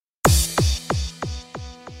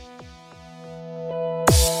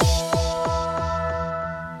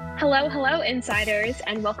Hello, insiders,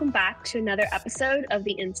 and welcome back to another episode of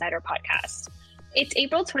the Insider Podcast. It's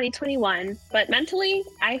April 2021, but mentally,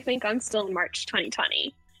 I think I'm still in March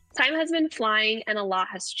 2020. Time has been flying and a lot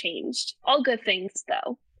has changed. All good things,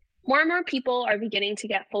 though. More and more people are beginning to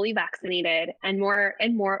get fully vaccinated, and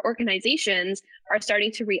more organizations are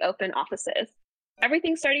starting to reopen offices.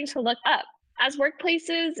 Everything's starting to look up. As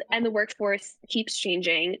workplaces and the workforce keeps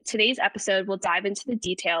changing, today's episode will dive into the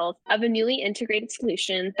details of a newly integrated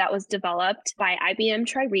solution that was developed by IBM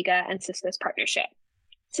TRIRIGA and Cisco's partnership.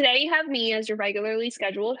 Today, you have me as your regularly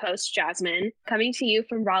scheduled host, Jasmine, coming to you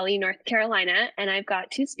from Raleigh, North Carolina, and I've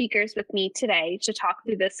got two speakers with me today to talk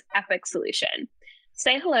through this epic solution.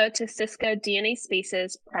 Say hello to Cisco DNA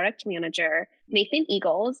Spaces Product Manager, Nathan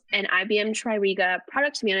Eagles, and IBM TRIRIGA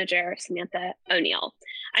Product Manager, Samantha O'Neill.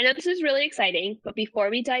 I know this is really exciting, but before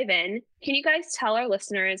we dive in, can you guys tell our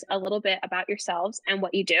listeners a little bit about yourselves and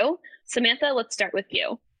what you do? Samantha, let's start with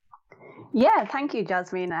you. Yeah, thank you,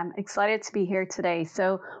 Jasmine. I'm excited to be here today.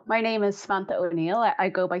 So my name is Samantha O'Neill. I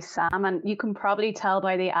go by Sam, and you can probably tell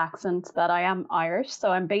by the accent that I am Irish. So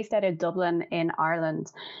I'm based out of Dublin in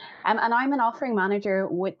Ireland. And I'm an offering manager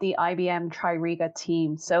with the IBM TRIRIGA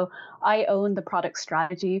team. So I own the product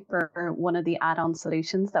strategy for one of the add-on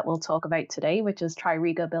solutions that we'll talk about today, which is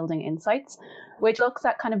TRIRIGA Building Insights, which looks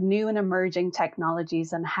at kind of new and emerging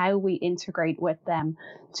technologies and how we integrate with them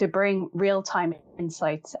to bring real-time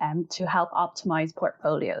insights to help optimize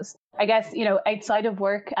portfolios. I guess, outside of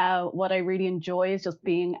work, what I really enjoy is just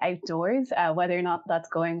being outdoors, whether or not that's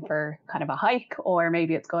going for kind of a hike or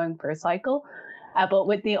maybe it's going for a cycle. But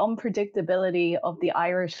with the unpredictability of the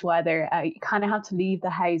Irish weather, you kind of have to leave the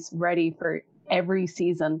house ready for every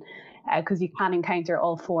season because you can encounter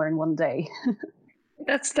all four in one day.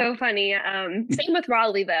 That's so funny. Same with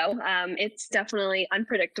Raleigh, though. It's definitely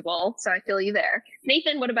unpredictable, so I feel you there.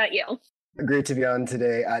 Nathan, what about you? Great to be on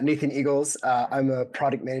today. Nathan Eagles. I'm a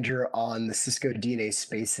product manager on the Cisco DNA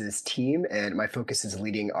Spaces team, and my focus is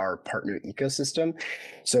leading our partner ecosystem.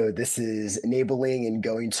 So this is enabling and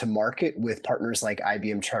going to market with partners like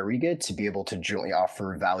IBM TRIRIGA to be able to jointly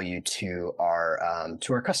offer value to our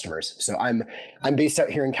customers. So I'm based out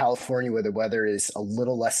here in California, where the weather is a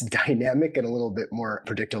little less dynamic and a little bit more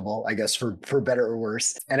predictable, I guess, for better or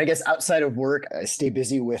worse. And I guess outside of work, I stay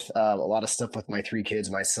busy with a lot of stuff with my three kids.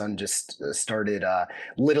 My son just started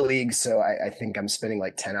Little League, so I think I'm spending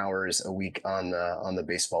like 10 hours a week on the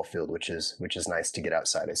baseball field, which is nice to get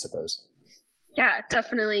outside, I suppose. Yeah,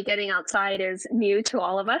 definitely getting outside is new to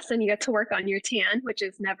all of us, and you get to work on your tan, which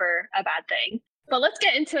is never a bad thing. But let's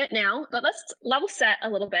get into it now. But let's level set a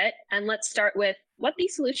little bit, and let's start with what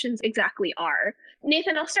these solutions exactly are.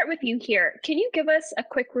 Nathan, I'll start with you here. Can you give us a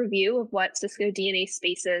quick review of what Cisco DNA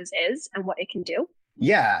Spaces is and what it can do?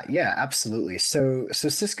 Yeah, absolutely. So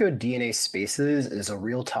Cisco DNA Spaces is a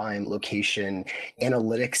real-time location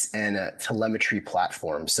analytics and a telemetry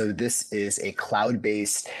platform. So this is a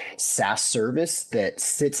cloud-based SaaS service that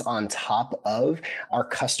sits on top of our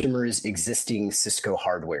customers' existing Cisco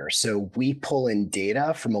hardware. So we pull in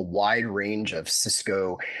data from a wide range of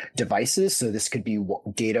Cisco devices. So this could be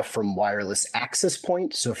data from wireless access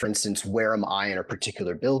points. So for instance, where am I in a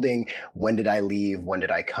particular building? When did I leave? When did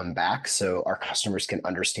I come back? So our customers can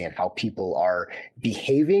understand how people are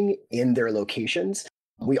behaving in their locations.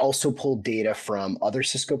 We also pull data from other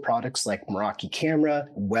Cisco products like Meraki Camera,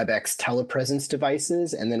 WebEx telepresence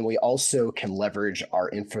devices, and then we also can leverage our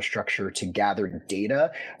infrastructure to gather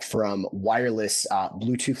data from wireless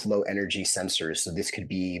Bluetooth low energy sensors. So this could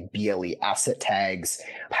be BLE asset tags,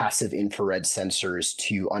 passive infrared sensors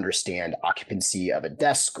to understand occupancy of a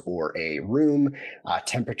desk or a room,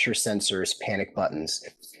 temperature sensors, panic buttons.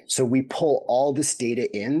 So we pull all this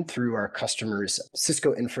data in through our customers'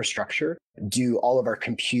 Cisco infrastructure, do all of our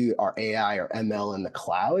compute, our AI, our ML in the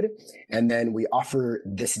cloud, and then we offer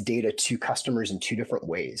this data to customers in two different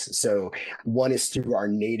ways. So one is through our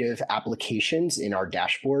native applications in our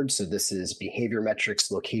dashboard. So this is behavior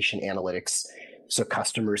metrics, location analytics, so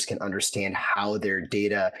customers can understand how their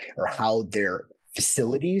data or how their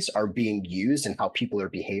facilities are being used and how people are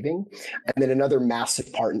behaving. And then another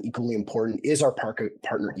massive part and equally important is our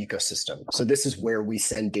partner ecosystem. So this is where we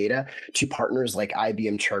send data to partners like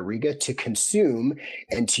IBM TRIRIGA to consume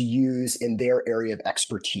and to use in their area of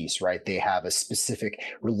expertise, right? They have a specific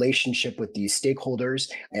relationship with these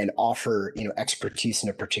stakeholders and offer, expertise in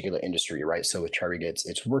a particular industry, right? So with TRIRIGA,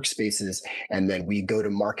 it's workspaces. And then we go to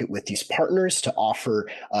market with these partners to offer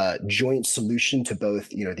a joint solution to both,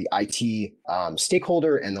 the IT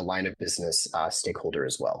stakeholder and the line of business stakeholder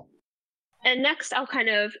as well. And next, I'll kind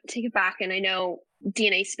of take it back. And I know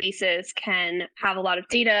DNA spaces can have a lot of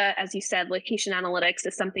data. As you said, location analytics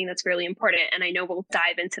is something that's really important. And I know we'll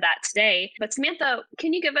dive into that today. But Samantha,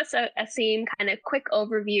 can you give us a same kind of quick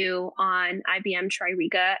overview on IBM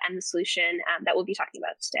TRIRIGA and the solution that we'll be talking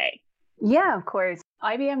about today? Yeah, of course.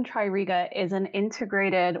 IBM TRIRIGA is an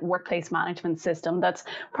integrated workplace management system that's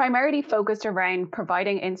primarily focused around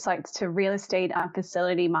providing insights to real estate and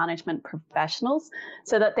facility management professionals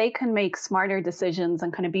so that they can make smarter decisions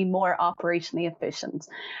and kind of be more operationally efficient.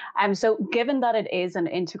 So given that it is an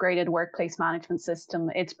integrated workplace management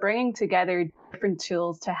system, it's bringing together different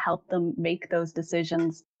tools to help them make those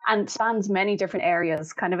decisions and spans many different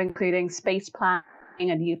areas, kind of including space planning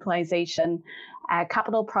and utilization,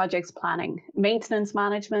 capital projects planning, maintenance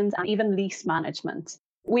management, and even lease management.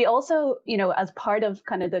 We also, as part of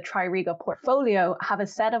kind of the TRIRIGA portfolio, have a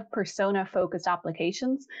set of persona-focused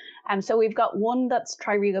applications. And so we've got one that's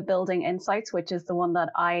TRIRIGA Building Insights, which is the one that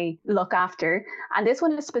I look after. And this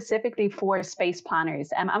one is specifically for space planners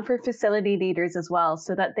and for facility leaders as well,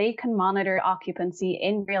 so that they can monitor occupancy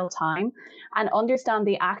in real time and understand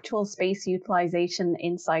the actual space utilization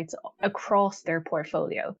insights across their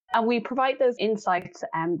portfolio. And we provide those insights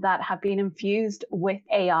that have been infused with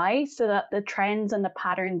AI so that the trends and the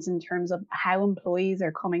patterns in terms of how employees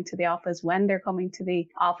are coming to the office, when they're coming to the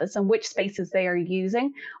office, and which spaces they are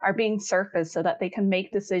using are being surfaced so that they can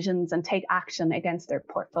make decisions and take action against their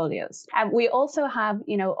portfolios. And we also have,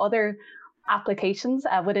 other applications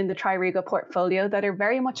within the TRIRIGA portfolio that are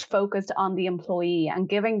very much focused on the employee and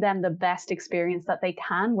giving them the best experience that they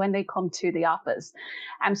can when they come to the office.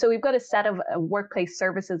 So we've got a set of workplace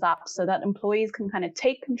services apps so that employees can kind of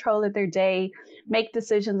take control of their day, make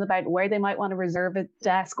decisions about where they might want to reserve a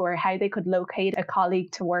desk or how they could locate a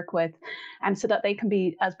colleague to work with, and so that they can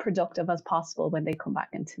be as productive as possible when they come back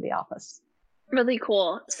into the office. Really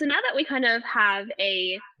cool. So now that we kind of have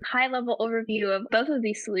a high level overview of both of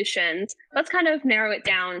these solutions, let's kind of narrow it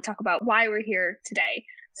down and talk about why we're here today.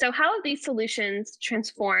 So how have these solutions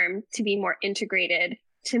transformed to be more integrated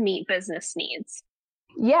to meet business needs?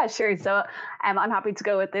 Yeah, sure. So I'm happy to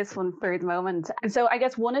go with this one for the moment. So I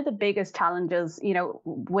guess one of the biggest challenges,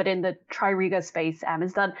 within the TRIRIGA space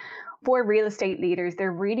is that for real estate leaders,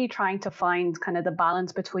 they're really trying to find kind of the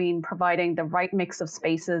balance between providing the right mix of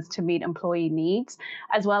spaces to meet employee needs,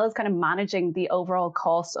 as well as kind of managing the overall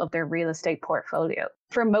cost of their real estate portfolio.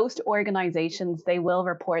 For most organizations, they will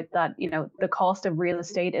report that, the cost of real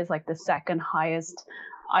estate is like the second highest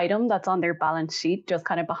item that's on their balance sheet, just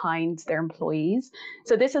kind of behind their employees.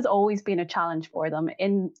 So this has always been a challenge for them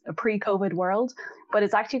in a pre-COVID world, but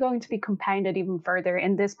it's actually going to be compounded even further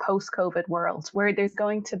in this post-COVID world, where there's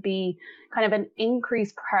going to be kind of an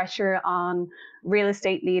increased pressure on real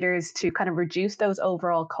estate leaders to kind of reduce those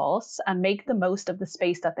overall costs and make the most of the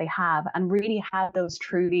space that they have and really have those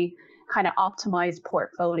truly kind of optimized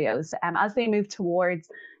portfolios as they move towards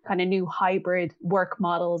kind of new hybrid work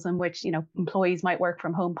models in which, employees might work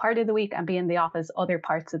from home part of the week and be in the office other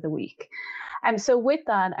parts of the week. So with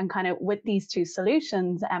that, and kind of with these two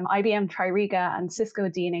solutions, IBM TRIRIGA and Cisco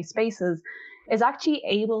DNA Spaces is actually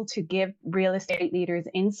able to give real estate leaders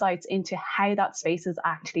insights into how that space is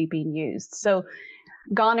actually being used. So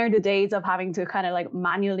gone are the days of having to kind of like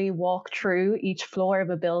manually walk through each floor of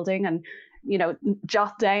a building and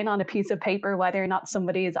jot down on a piece of paper whether or not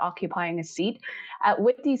somebody is occupying a seat.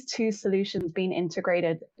 With these two solutions being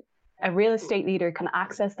integrated, a real estate leader can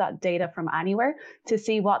access that data from anywhere to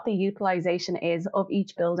see what the utilization is of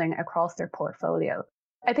each building across their portfolio.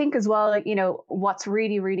 I think as well, what's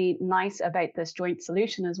really, really nice about this joint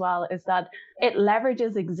solution as well is that it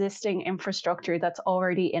leverages existing infrastructure that's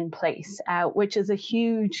already in place, which is a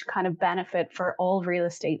huge kind of benefit for all real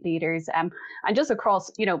estate leaders and just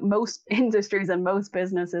across, most industries and most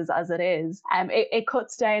businesses as it is. It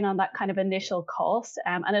cuts down on that kind of initial cost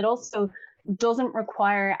and it also doesn't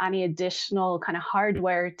require any additional kind of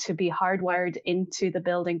hardware to be hardwired into the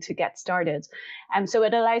building to get started. So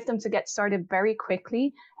it allows them to get started very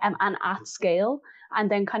quickly and at scale, and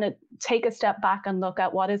then kind of take a step back and look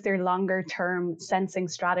at what is their longer term sensing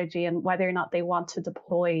strategy and whether or not they want to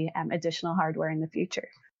deploy additional hardware in the future.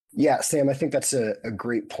 Yeah, Sam, I think that's a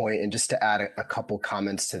great point. And just to add a couple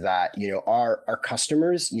comments to that, our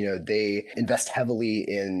customers, they invest heavily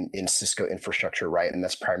in Cisco infrastructure, right? And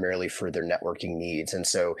that's primarily for their networking needs. And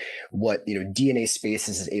so what, DNA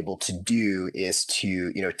Spaces is able to do is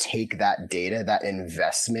to, take that data, that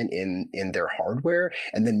investment in their hardware,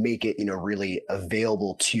 and then make it, really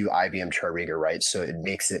available to IBM TRIRIGA, right? So it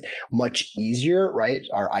makes it much easier, right?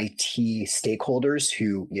 Our IT stakeholders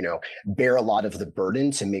who, bear a lot of the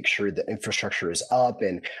burden to make make sure that infrastructure is up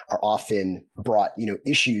and are often brought,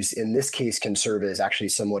 issues in this case can serve as actually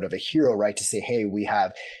somewhat of a hero, right? To say, hey, we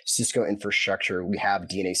have Cisco infrastructure, we have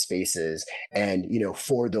DNA Spaces, and,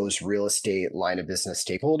 for those real estate line of business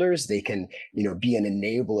stakeholders, they can, be an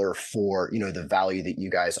enabler for, the value that you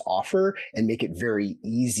guys offer and make it very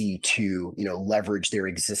easy to, leverage their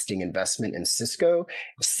existing investment in Cisco,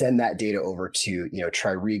 send that data over to,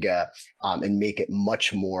 TRIRIGA, and make it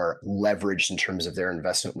much more leveraged in terms of their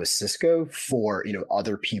investment with Cisco for,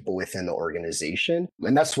 other people within the organization.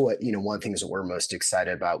 And that's what, one of the things that we're most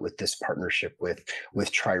excited about with this partnership with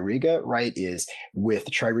TRIRIGA, right, is with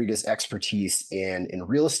TRIRIGA's expertise in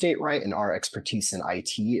real estate, right, and our expertise in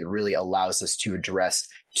IT, it really allows us to address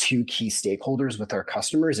two key stakeholders with our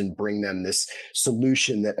customers and bring them this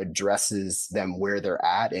solution that addresses them where they're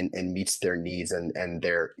at and meets their needs and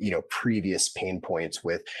their previous pain points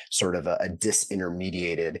with sort of a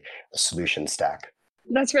disintermediated solution stack.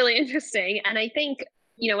 That's really interesting. And I think,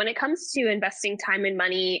 when it comes to investing time and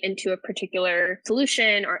money into a particular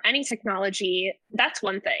solution or any technology, that's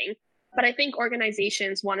one thing. But I think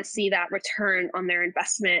organizations want to see that return on their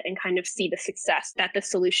investment and kind of see the success that the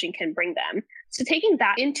solution can bring them. So taking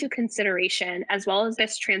that into consideration, as well as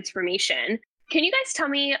this transformation, can you guys tell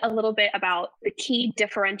me a little bit about the key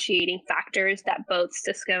differentiating factors that both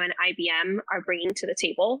Cisco and IBM are bringing to the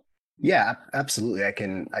table? Yeah, absolutely. I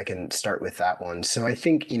can start with that one. So I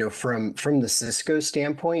think, from the Cisco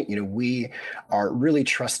standpoint, we are really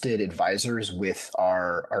trusted advisors with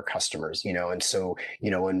our customers, and so,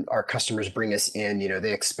 when our customers bring us in,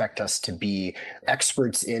 they expect us to be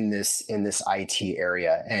experts in this IT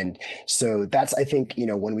area. And so that's, I think,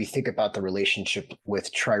 when we think about the relationship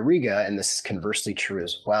with TRIRIGA, and this is conversely true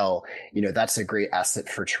as well, that's a great asset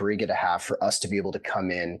for TRIRIGA to have, for us to be able to come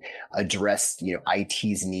in, address,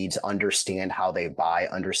 IT's needs, understand how they buy,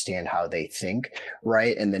 understand how they think,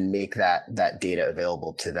 right? And then make that data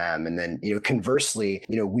available to them. And then, conversely,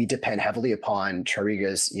 we depend heavily upon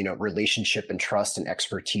TRIRIGA's, relationship and trust and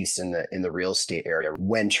expertise in the real estate area.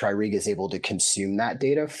 When TRIRIGA is able to consume that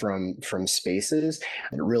data from Spaces,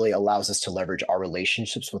 it really allows us to leverage our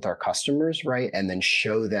relationships with our customers, right? And then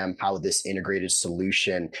show them how this integrated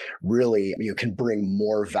solution really, can bring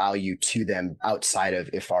more value to them outside of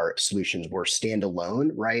if our solutions were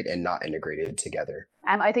standalone, right? And not integrated together.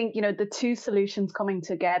 I think, the two solutions coming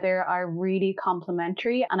together are really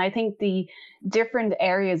complementary. And I think the different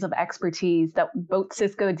areas of expertise that both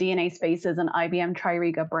Cisco DNA Spaces and IBM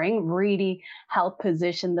TRIRIGA bring really help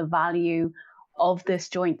position the value of this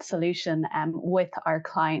joint solution with our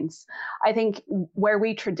clients. I think where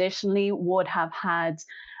we traditionally would have had,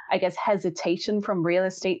 I guess, hesitation from real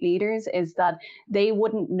estate leaders is that they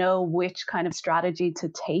wouldn't know which kind of strategy to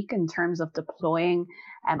take in terms of deploying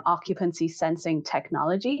occupancy sensing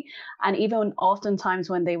technology. And even oftentimes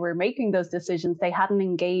when they were making those decisions, they hadn't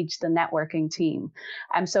engaged the networking team.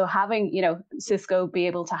 And so having, Cisco be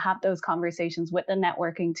able to have those conversations with the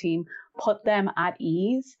networking team, put them at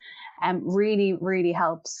ease, really, really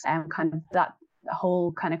helps kind of that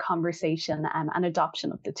whole kind of conversation and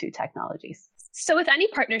adoption of the two technologies. So with any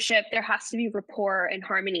partnership, there has to be rapport and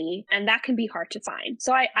harmony, and that can be hard to find.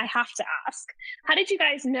 So I have to ask, how did you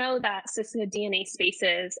guys know that Cisco DNA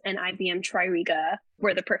Spaces and IBM TRIRIGA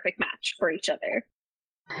were the perfect match for each other?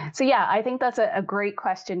 So yeah, I think that's a great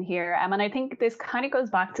question here. And I think this kind of goes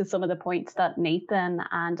back to some of the points that Nathan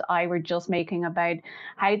and I were just making about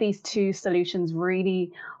how these two solutions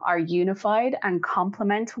really are unified and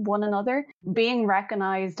complement one another. Being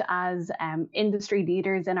recognized as industry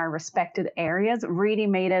leaders in our respected areas really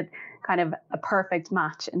made it kind of a perfect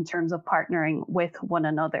match in terms of partnering with one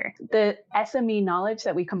another. The SME knowledge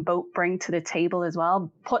that we can both bring to the table as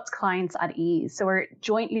well puts clients at ease. So we're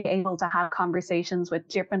jointly able to have conversations with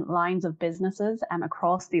different lines of businesses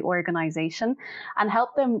across the organization and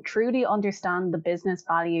help them truly understand the business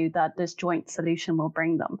value that this joint solution will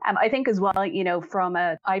bring them. I think as well, from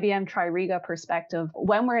a IBM TRIRIGA perspective,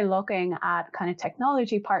 when we're looking at kind of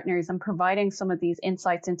technology partners and providing some of these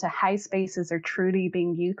insights into how spaces are truly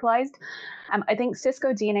being utilized, I think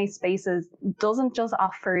Cisco DNA Spaces doesn't just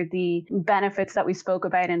offer the benefits that we spoke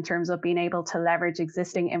about in terms of being able to leverage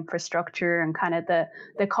existing infrastructure and kind of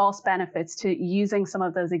the cost benefits to using some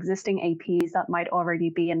of those existing APs that might already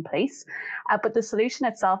be in place. But the solution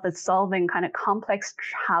itself is solving kind of complex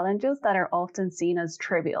challenges that are often seen as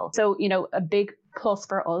trivial. So, a big plus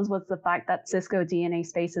for us was the fact that Cisco DNA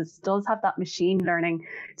Spaces does have that machine learning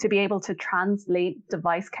to be able to translate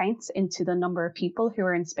device counts into the number of people who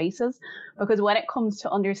are in spaces. Because when it comes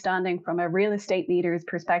to understanding from a real estate leader's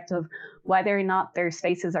perspective, whether or not their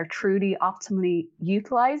spaces are truly optimally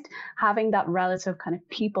utilized, having that relative kind of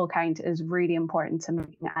people count is really important to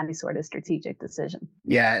making any sort of strategic decision.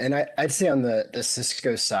 Yeah, and I'd say on the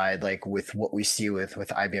Cisco side, like with what we see with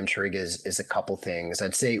IBM TRIRIGA is a couple things.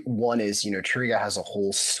 I'd say one is, TRIRIGA has a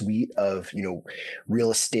whole suite of,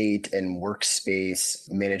 real estate and workspace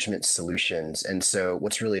management solutions. And so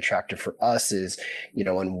what's really attractive for us is,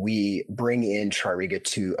 when we bring in TRIRIGA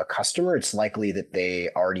to a customer, it's likely that they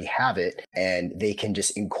already have it and they can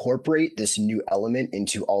just incorporate this new element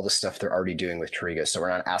into all the stuff they're already doing with TRIRIGA. So we're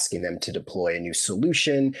not asking them to deploy a new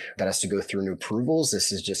solution that has to go through new approvals.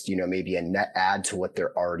 This is just, maybe a net add to what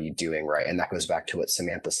they're already doing, right? And that goes back to what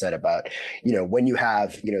Samantha said about, when you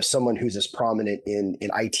have, someone who's as prominent in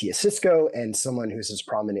IT as Cisco and someone who's as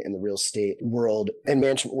prominent in the real estate world and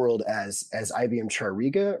management world as IBM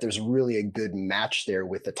TRIRIGA, there's really a good match there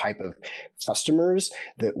with the type of customers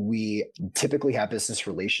that we typically have business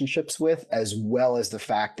relationships with, as well as the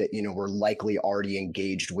fact that, we're likely already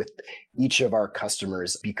engaged with each of our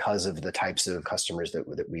customers because of the types of customers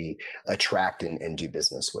that we attract and do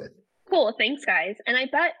business with. Cool. Thanks, guys. And I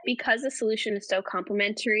bet because the solution is so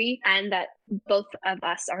complementary and that both of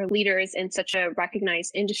us are leaders in such a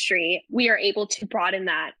recognized industry, we are able to broaden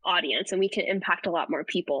that audience and we can impact a lot more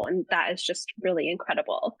people. And that is just really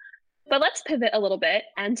incredible. But let's pivot a little bit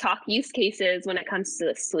and talk use cases when it comes to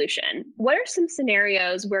this solution. What are some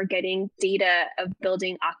scenarios where getting data of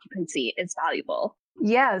building occupancy is valuable?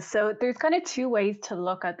 Yeah, so there's kind of two ways to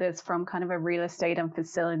look at this from kind of a real estate and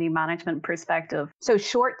facility management perspective. So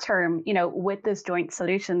short term, with this joint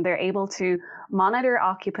solution, they're able to monitor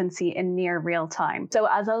occupancy in near real time. So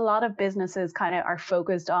as a lot of businesses kind of are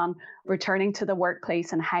focused on returning to the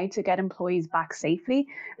workplace and how to get employees back safely,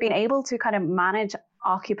 being able to kind of manage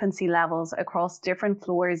occupancy levels across different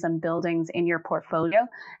floors and buildings in your portfolio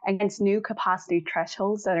against new capacity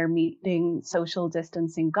thresholds that are meeting social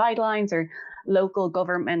distancing guidelines or local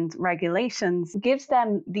government regulations gives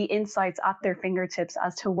them the insights at their fingertips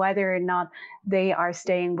as to whether or not they are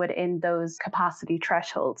staying within those capacity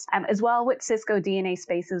thresholds. As well, with Cisco DNA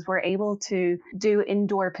Spaces, we're able to do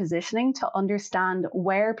indoor positioning to understand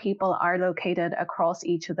where people are located across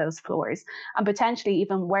each of those floors and potentially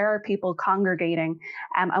even where are people congregating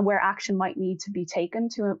and where action might need to be taken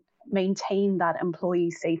to maintain that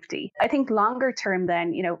employee safety. I think longer term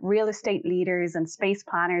then, real estate leaders and space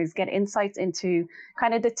planners get insights into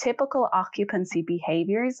kind of the typical occupancy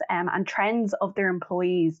behaviors and trends of their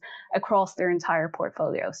employees across their entire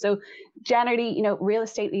portfolio. So generally, real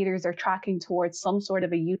estate leaders are tracking towards some sort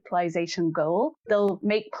of a utilization goal. They'll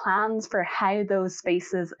make plans for how those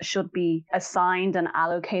spaces should be assigned and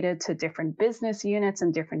allocated to different business units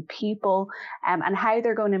and different people and how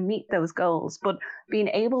they're going to meet those goals. But being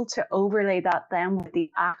able to overlay that then with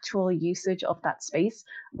the actual usage of that space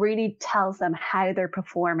really tells them how they're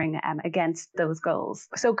performing against those goals.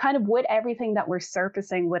 So kind of with everything that we're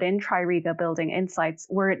surfacing within TRIRIGA Building Insights,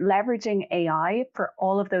 we're leveraging AI for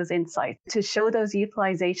all of those insights to show those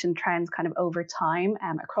utilization trends kind of over time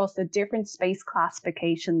across the different space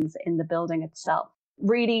classifications in the building itself.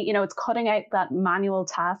 Really, it's cutting out that manual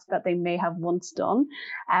task that they may have once done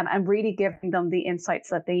and really giving them the insights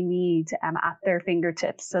that they need at their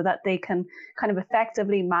fingertips so that they can kind of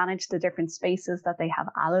effectively manage the different spaces that they have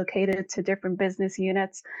allocated to different business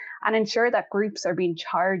units and ensure that groups are being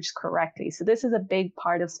charged correctly. So this is a big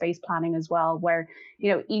part of space planning as well, where,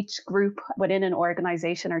 each group within an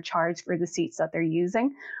organization are charged for the seats that they're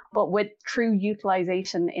using, but with true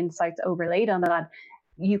utilization insights overlaid on that,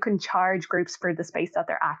 you can charge groups for the space that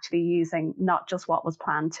they're actually using, not just what was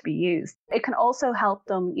planned to be used. It can also help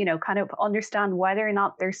them, kind of understand whether or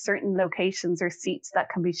not there's certain locations or seats that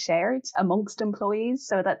can be shared amongst employees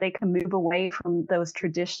so that they can move away from those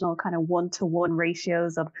traditional kind of one-to-one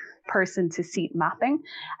ratios of person to seat mapping.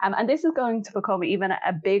 And this is going to become even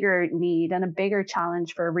a bigger need and a bigger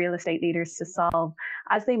challenge for real estate leaders to solve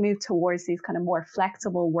as they move towards these kind of more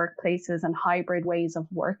flexible workplaces and hybrid ways of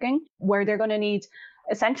working, where they're going to need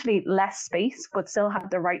essentially less space, but still have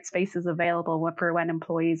the right spaces available for when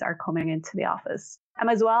employees are coming into the office.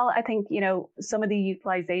 As well, I think, some of the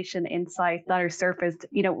utilization insights that are surfaced,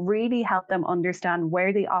 really help them understand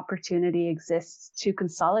where the opportunity exists to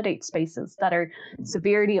consolidate spaces that are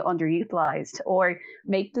severely underutilized or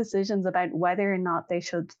make decisions about whether or not they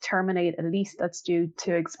should terminate a lease that's due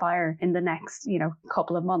to expire in the next,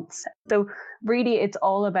 couple of months. So really, it's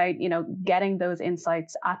all about, getting those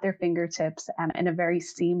insights at their fingertips in a very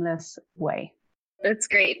seamless way. That's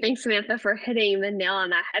great. Thanks, Samantha, for hitting the nail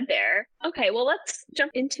on that head there. Okay, well, let's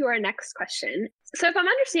jump into our next question. So if I'm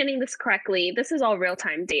understanding this correctly, this is all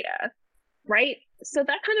real-time data, right? So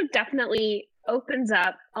that kind of definitely opens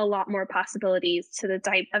up a lot more possibilities to the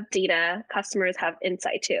type of data customers have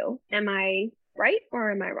insight to. Am I right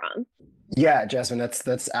or am I wrong? Yeah, Jasmine,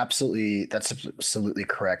 that's absolutely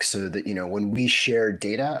correct. So that, when we share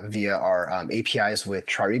data via our APIs with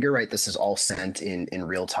TRIRIGA, right, this is all sent in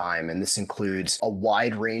real time. And this includes a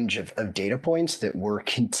wide range of data points that we're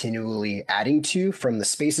continually adding to from the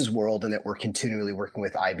spaces world, and that we're continually working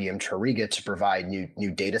with IBM TRIRIGA to provide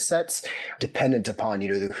new data sets dependent upon,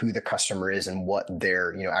 who the customer is and what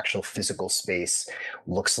their, actual physical space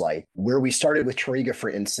looks like. Where we started with TRIRIGA, for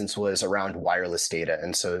instance, was around wireless data.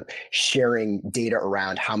 And so sharing data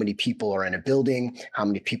around how many people are in a building, how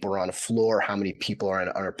many people are on a floor, how many people are in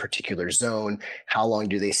a particular zone, how long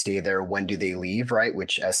do they stay there, when do they leave, right?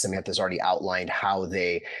 Which, as Samantha's already outlined, how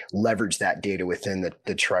they leverage that data within the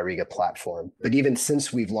TRIRIGA platform. But even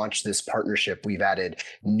since we've launched this partnership, we've added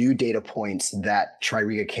new data points that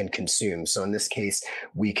TRIRIGA can consume. So in this case,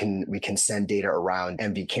 we can send data around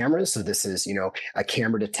MV cameras. So this is, a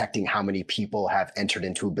camera detecting how many people have entered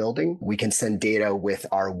into a building. We can send data with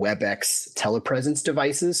our WebEx telepresence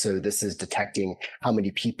devices. So this is detecting how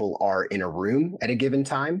many people are in a room at a given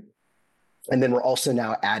time. And then we're also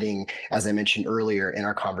now adding, as I mentioned earlier in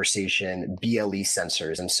our conversation, BLE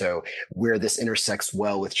sensors. And so where this intersects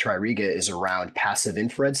well with TRIRIGA is around passive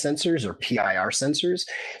infrared sensors, or PIR sensors.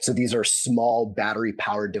 So these are small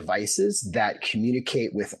battery-powered devices that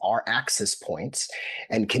communicate with our access points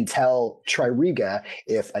and can tell TRIRIGA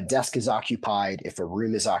if a desk is occupied, if a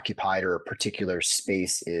room is occupied, or a particular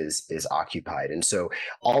space is occupied. And so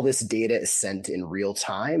all this data is sent in real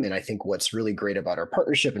time. And I think what's really great about our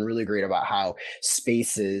partnership and really great about how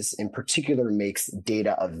Spaces in particular makes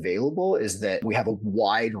data available is that we have a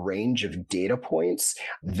wide range of data points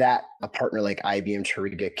that a partner like IBM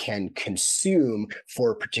TRIRIGA can consume for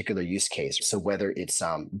a particular use case. So whether it's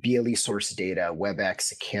BLE source data,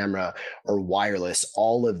 WebEx, camera, or wireless,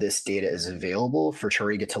 all of this data is available for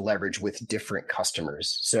TRIRIGA to leverage with different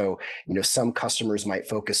customers. So, some customers might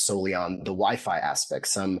focus solely on the Wi-Fi aspect.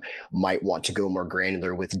 Some might want to go more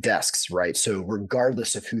granular with desks, right? So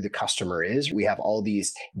regardless of who the customer is, we have all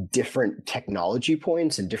these different technology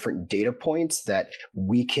points and different data points that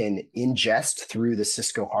we can ingest through the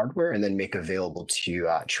Cisco hardware and then make available to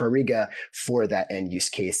TRIRIGA for that end use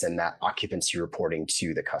case and that occupancy reporting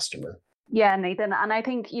to the customer. Yeah, Nathan. And I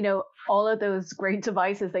think, all of those great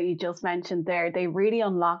devices that you just mentioned there, they really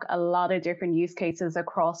unlock a lot of different use cases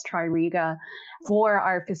across TRIRIGA for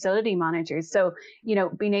our facility managers. So,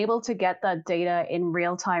 being able to get that data in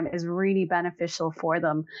real time is really beneficial for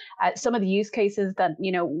them. Some of the use cases that,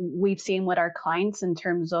 we've seen with our clients in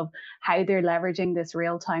terms of how they're leveraging this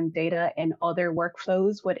real time data in other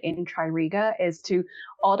workflows within TRIRIGA is to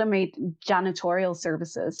automate janitorial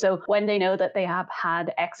services. So when they know that they have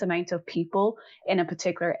had X amount of people in a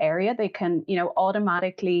particular area, they can,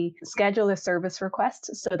 automatically schedule a service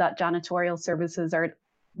request so that janitorial services are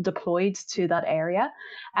deployed to that area.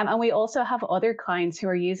 And we also have other clients who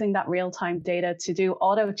are using that real-time data to do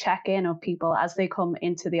auto check-in of people as they come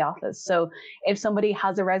into the office. So if somebody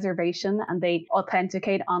has a reservation and they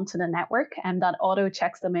authenticate onto the network, and that auto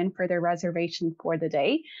checks them in for their reservation for the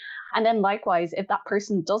day. And then likewise, if that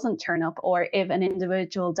person doesn't turn up, or if an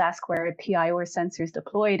individual desk where a PIR sensor is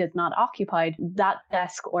deployed is not occupied, that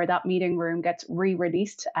desk or that meeting room gets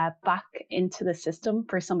re-released back into the system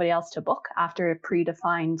for somebody else to book after a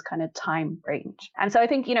predefined kind of time range. And so I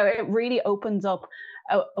think, it really opens up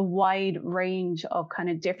a wide range of kind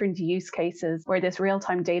of different use cases where this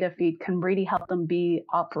real-time data feed can really help them be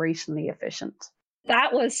operationally efficient.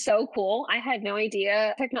 That was so cool. I had no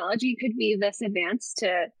idea technology could be this advanced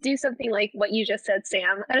to do something like what you just said,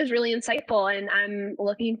 Sam. That is really insightful. And I'm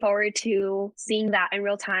looking forward to seeing that in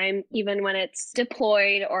real time, even when it's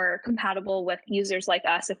deployed or compatible with users like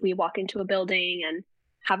us, if we walk into a building and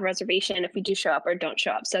have a reservation, if we do show up or don't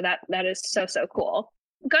show up. So that is so cool.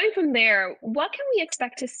 Going from there, what can we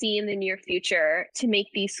expect to see in the near future to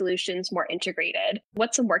make these solutions more integrated?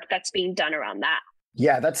 What's some work that's being done around that?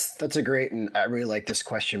 Yeah, that's a great, and I really like this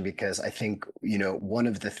question because I think, one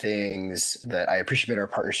of the things that I appreciate our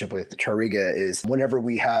partnership with TRIRIGA is whenever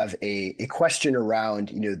we have a question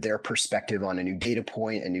around, their perspective on a new data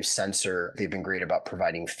point, a new sensor, they've been great about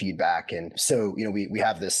providing feedback. And so, we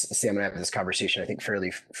have this, Sam and I have this conversation, I think,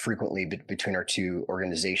 fairly frequently between our two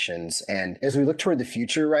organizations. And as we look toward the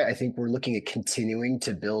future, right, I think we're looking at continuing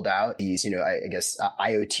to build out these, I guess,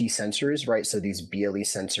 IoT sensors, right? So these BLE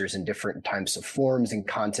sensors in different types of forms and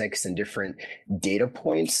context and different data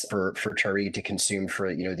points for TRIRIGA to consume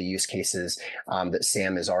for the use cases that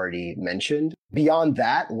Sam has already mentioned. Beyond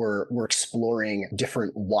that, we're exploring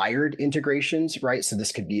different wired integrations, right? So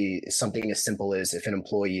this could be something as simple as if an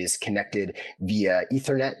employee is connected via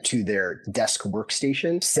Ethernet to their desk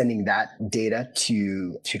workstation, sending that data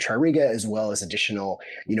to TRIRIGA, as well as additional,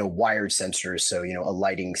 wired sensors. So, a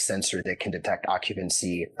lighting sensor that can detect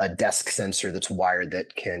occupancy, a desk sensor that's wired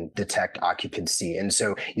that can detect occupancy. And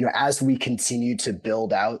so, as we continue to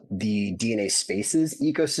build out the DNA Spaces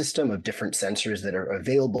ecosystem of different sensors that are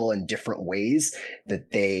available in different ways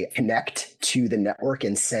that they connect to the network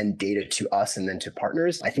and send data to us and then to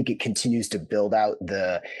partners, I think it continues to build out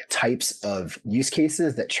the types of use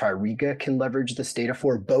cases that TRIRIGA can leverage this data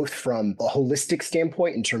for, both from a holistic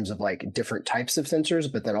standpoint in terms of like different types of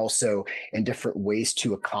sensors, but then also in different ways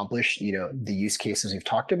to accomplish, the use cases we've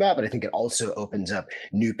talked about. But I think it also opens up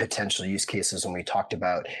new potential use cases when we talked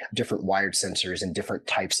about different wired sensors and different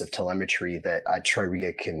types of telemetry that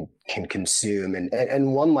TRIRIGA can consume.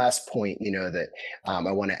 And one last point, that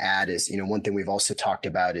I want to add is, one thing we've also talked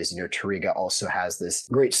about is, TRIRIGA also has this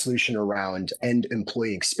great solution around end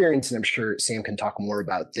employee experience. And I'm sure Sam can talk more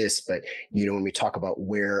about this, but, when we talk about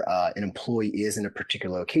where an employee is in a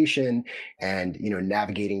particular location and,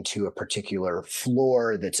 navigating to a particular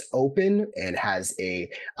floor that's open and has a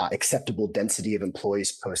acceptable density of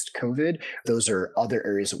employees post-COVID, those are other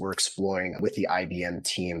areas that we're exploring with the IBM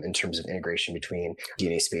team in terms of integration between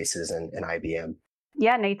DNA Spaces and IBM.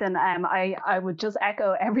 Yeah, Nathan, I would just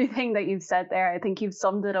echo everything that you've said there. I think you've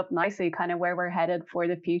summed it up nicely, kind of where we're headed for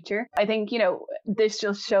the future. I think, this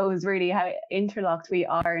just shows really how interlocked we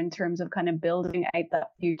are in terms of kind of building out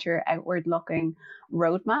that future outward looking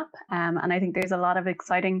roadmap. And I think there's a lot of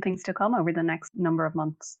exciting things to come over the next number of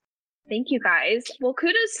months. Thank you, guys. Well,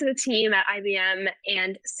 kudos to the team at IBM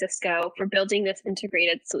and Cisco for building this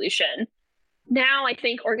integrated solution. Now, I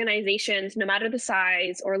think organizations, no matter the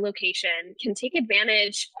size or location, can take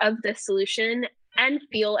advantage of this solution and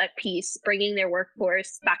feel at peace bringing their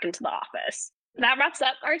workforce back into the office. That wraps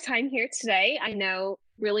up our time here today. I know,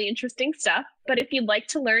 really interesting stuff, but if you'd like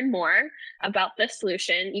to learn more about this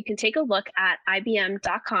solution, you can take a look at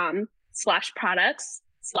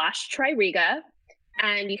ibm.com/products/TRIRIGA.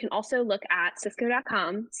 And you can also look at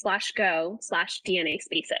cisco.com/go/DNA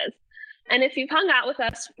Spaces. And if you've hung out with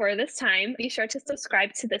us for this time, be sure to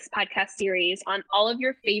subscribe to this podcast series on all of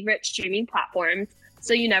your favorite streaming platforms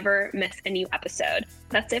so you never miss a new episode.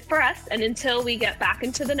 That's it for us. And until we get back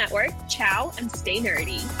into the network, ciao and stay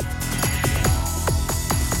nerdy.